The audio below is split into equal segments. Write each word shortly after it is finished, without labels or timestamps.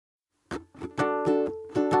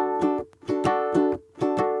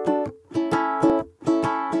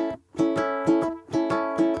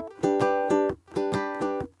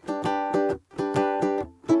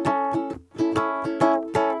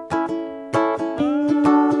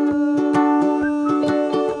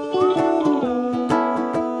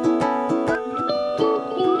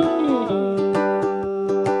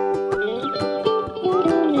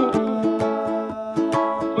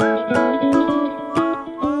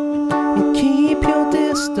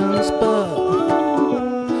distance, but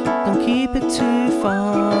don't keep it too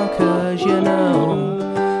far, 'cause you know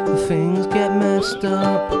things get messed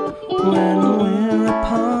up when we're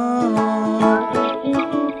apart.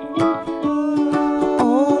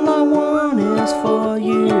 All I want is for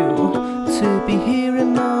you to be here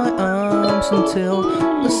in my arms until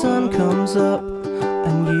the sun comes up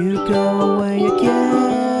and you go away again.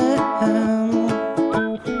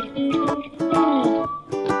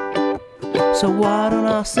 So why don't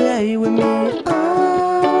I say with me,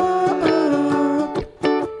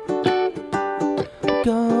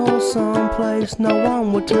 go someplace no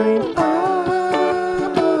one would dream of.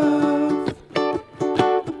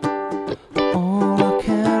 All I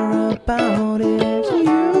care about is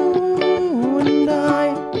you and I.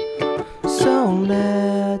 So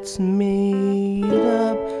let's meet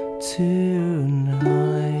up tonight.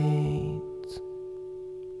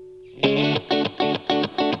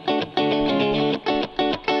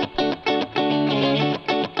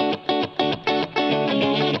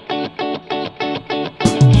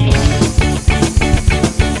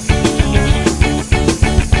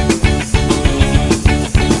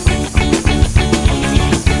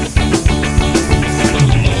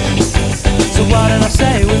 Why don't I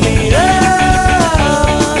say we meet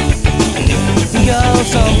up, go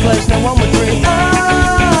someplace no one would dream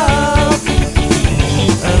of,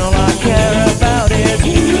 and all I care about is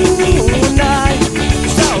you and I.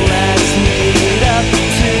 So let's meet up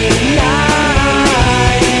tonight.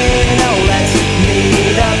 Oh, let's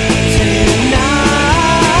meet up tonight.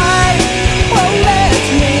 Oh, let's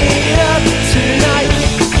meet up tonight.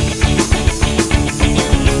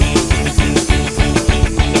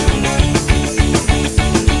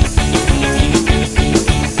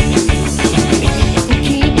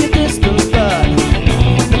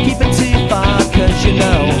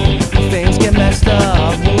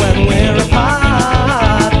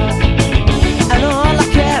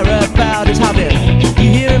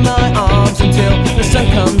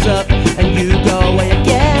 Comes up and you go away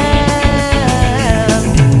again.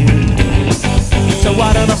 So why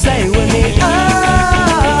don't I say we meet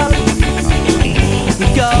up,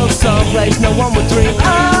 go someplace no one would dream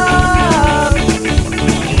of.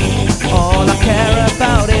 All I care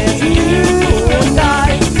about is you and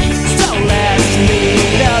I. So let's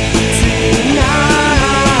meet up tonight.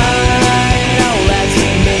 Oh, let's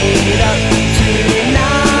meet up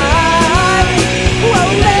tonight. Oh,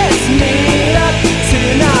 let's meet up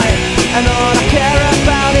tonight, and all I care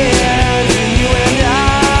about is you and I.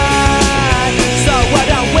 So why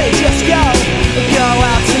don't we just go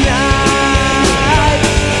out tonight?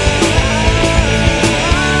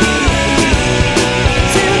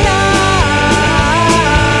 Tonight.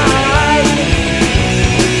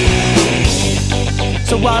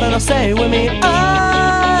 So why don't I say we meet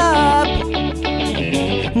up,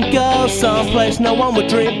 go someplace no one would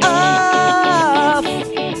dream of,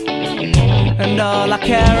 and all I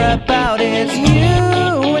care about is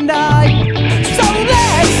you and I. So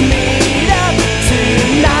let's meet up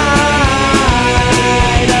tonight.